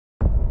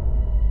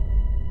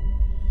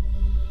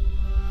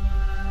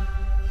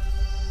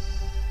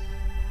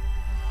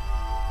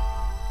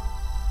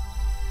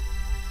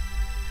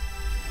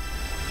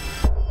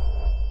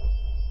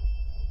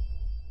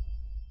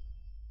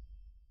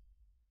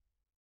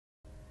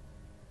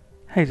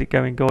How's it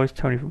going, guys?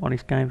 Tony from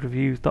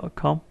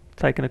HonestGamesReviews.com.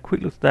 Taking a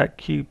quick look at that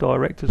Q.U.B.E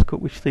Director's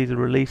Cut, which sees a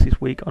release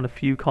this week on a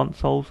few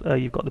consoles.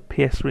 You've got the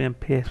PS3 and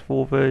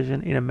PS4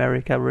 version in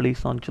America,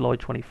 released on July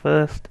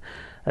 21st.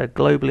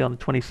 Globally on the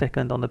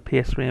 22nd on the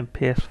PS3 and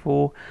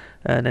PS4.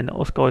 And then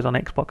us guys on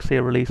Xbox see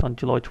a release on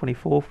July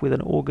 24th with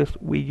an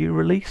August Wii U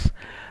release.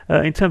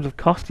 In terms of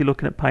cost, you're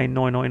looking at paying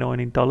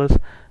 $9.99 in dollars.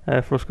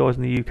 For us guys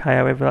in the UK,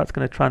 however, that's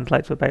going to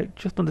translate to about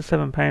just under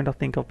 £7, I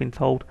think I've been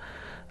told.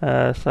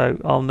 So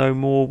I'll know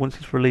more once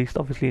it's released,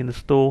 obviously in the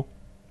store,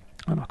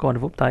 and I'll kind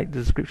of update the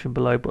description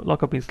below. But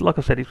like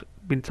I said, it's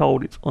been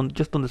told it's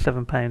just under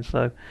 £7,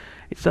 so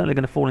it's certainly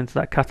going to fall into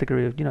that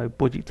category of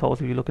budget titles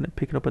if you're looking at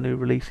picking up a new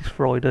release this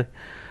Friday.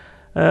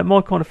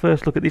 My kind of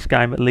first look at this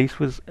game, at least,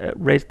 was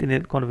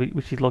Resident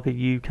which is like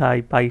a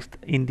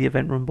UK-based indie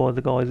event run by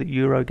the guys at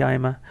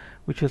Eurogamer,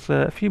 which was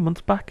a few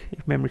months back,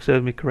 if memory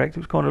serves me correct. It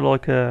was kind of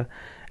like an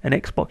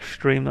Xbox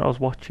stream that I was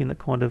watching that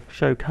kind of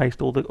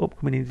showcased all the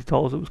upcoming indie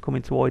titles that was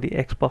coming to ID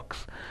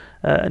Xbox,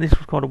 and this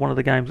was kind of one of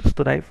the games that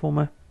stood out for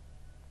me.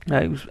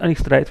 It was only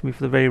stood out to me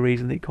for the very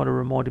reason that it kind of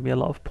reminded me a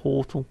lot of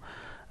Portal,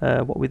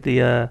 what with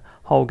the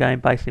whole game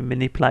basically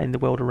manipulating the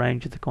world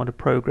around you to kind of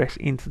progress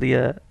into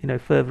the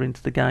further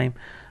into the game.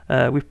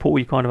 With Portal,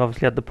 you kind of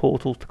obviously had the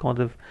portals to kind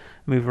of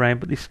move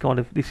around, but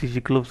this is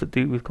your gloves that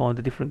do it with kind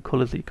of different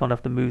colours that you kind of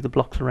have to move the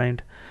blocks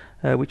around,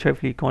 which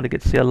hopefully you kind of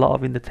get to see a lot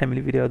of in the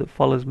 10-minute video that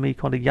follows me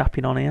kind of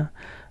yapping on here.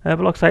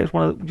 But like I say, it's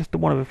just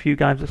one of a few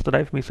games that stood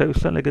out for me, so it was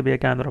certainly going to be a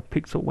game that I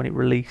picked up when it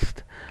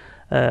released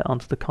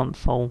onto the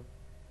console.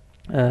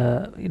 Like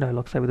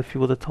I say, with a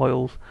few other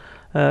titles.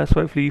 So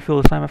hopefully you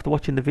feel the same after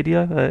watching the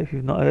video, if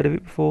you've not heard of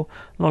it before.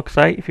 Like I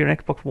say, if you're an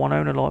Xbox One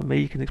owner like me,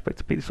 you can expect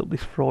to pick this up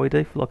this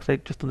Friday for, like I say,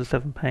 just under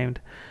 £7.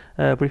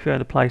 But if you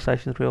own a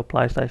PlayStation 3 or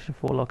PlayStation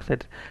 4, like I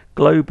said,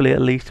 globally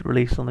at least it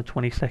released on the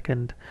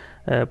 22nd.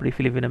 But if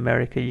you live in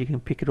America, you can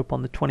pick it up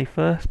on the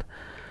 21st.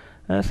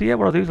 So yeah,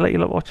 what I'll do is let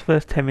you watch the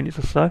first 10 minutes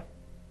or so,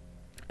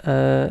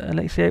 and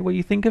let you see what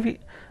you think of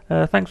it.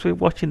 Thanks for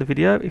watching the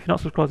video. If you're not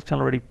subscribed to the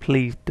channel already,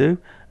 please do.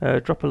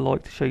 Drop a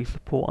like to show your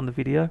support on the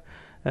video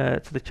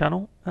to the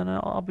channel, and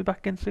I'll be back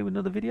again soon with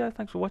another video.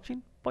 Thanks for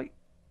watching. Bye.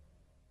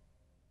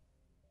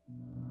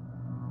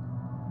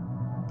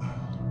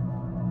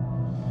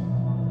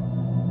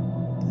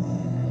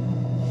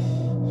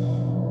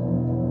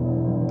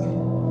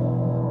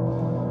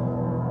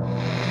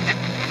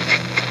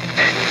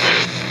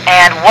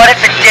 And what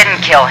if it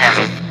didn't kill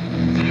him?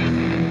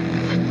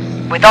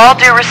 With all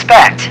due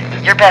respect,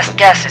 your best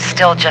guess is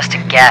still just a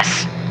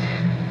guess.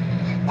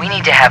 We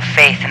need to have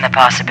faith in the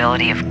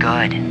possibility of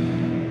good.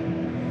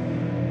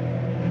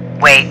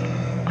 Wait,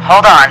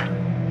 hold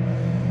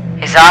on.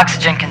 His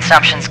oxygen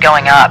consumption's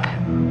going up.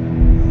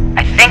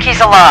 I think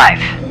he's alive.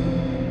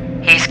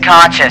 He's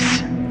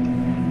conscious.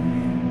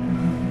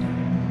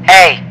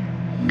 Hey,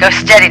 go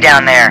steady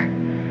down there.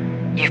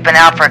 You've been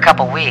out for a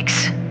couple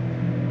weeks.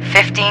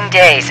 15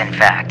 days, in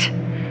fact.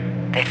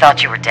 They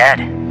thought you were dead.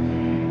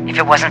 If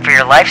it wasn't for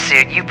your life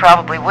suit, you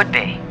probably would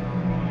be.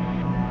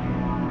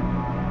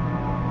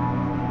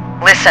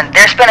 Listen,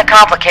 there's been a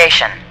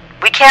complication.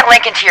 We can't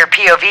link into your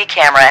POV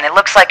camera, and it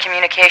looks like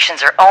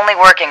communications are only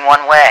working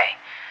one way.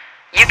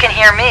 You can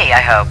hear me,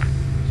 I hope,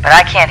 but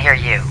I can't hear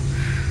you.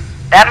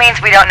 That means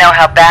we don't know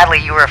how badly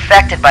you were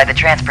affected by the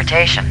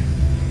transportation.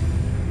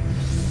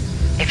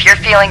 If you're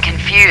feeling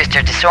confused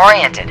or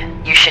disoriented,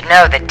 you should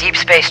know that deep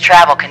space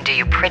travel can do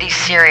you pretty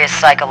serious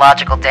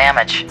psychological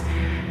damage,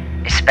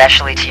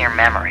 especially to your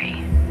memory.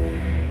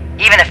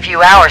 Even a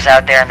few hours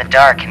out there in the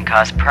dark can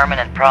cause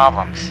permanent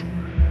problems.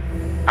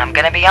 I'm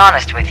gonna be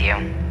honest with you.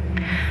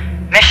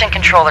 Mission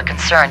Control are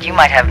concerned you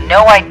might have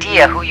no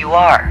idea who you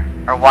are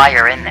or why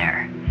you're in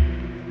there.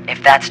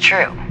 If that's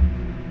true,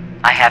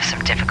 I have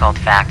some difficult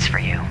facts for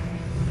you.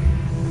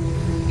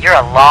 You're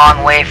a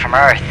long way from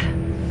Earth.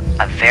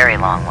 A very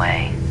long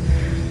way.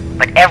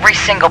 But every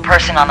single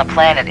person on the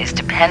planet is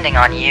depending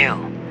on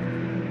you.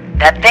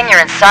 That thing you're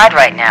inside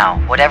right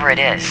now, whatever it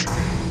is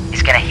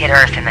gonna hit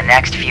Earth in the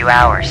next few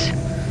hours.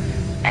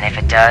 And if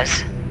it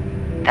does,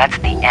 that's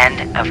the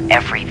end of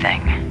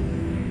everything.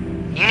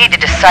 You need to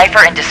decipher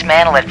and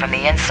dismantle it from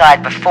the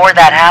inside before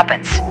that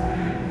happens.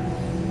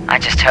 I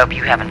just hope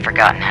you haven't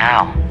forgotten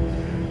how.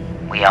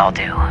 We all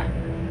do.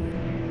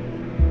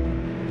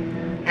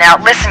 Now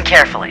listen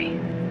carefully.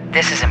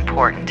 This is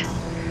important.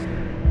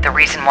 The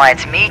reason why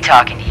it's me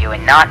talking to you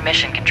and not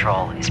Mission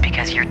Control is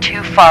because you're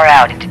too far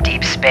out into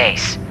deep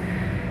space.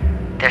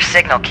 Their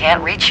signal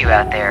can't reach you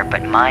out there,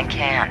 but mine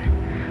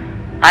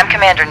can. I'm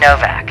Commander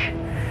Novak.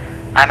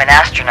 I'm an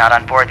astronaut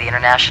on board the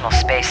International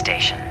Space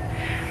Station.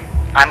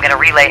 I'm gonna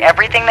relay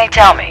everything they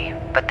tell me,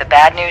 but the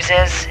bad news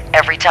is,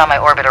 every time I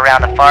orbit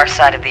around the far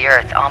side of the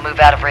Earth, I'll move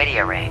out of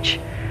radio range.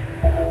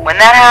 When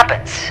that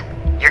happens,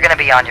 you're gonna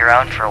be on your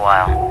own for a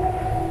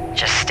while.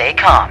 Just stay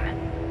calm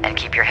and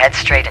keep your head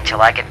straight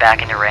until I get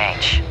back into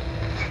range.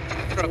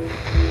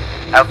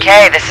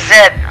 Okay, this is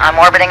it. I'm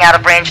orbiting out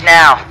of range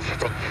now.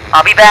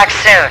 I'll be back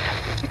soon.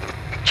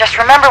 Just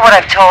remember what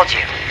I've told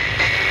you,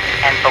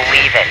 and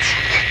believe it.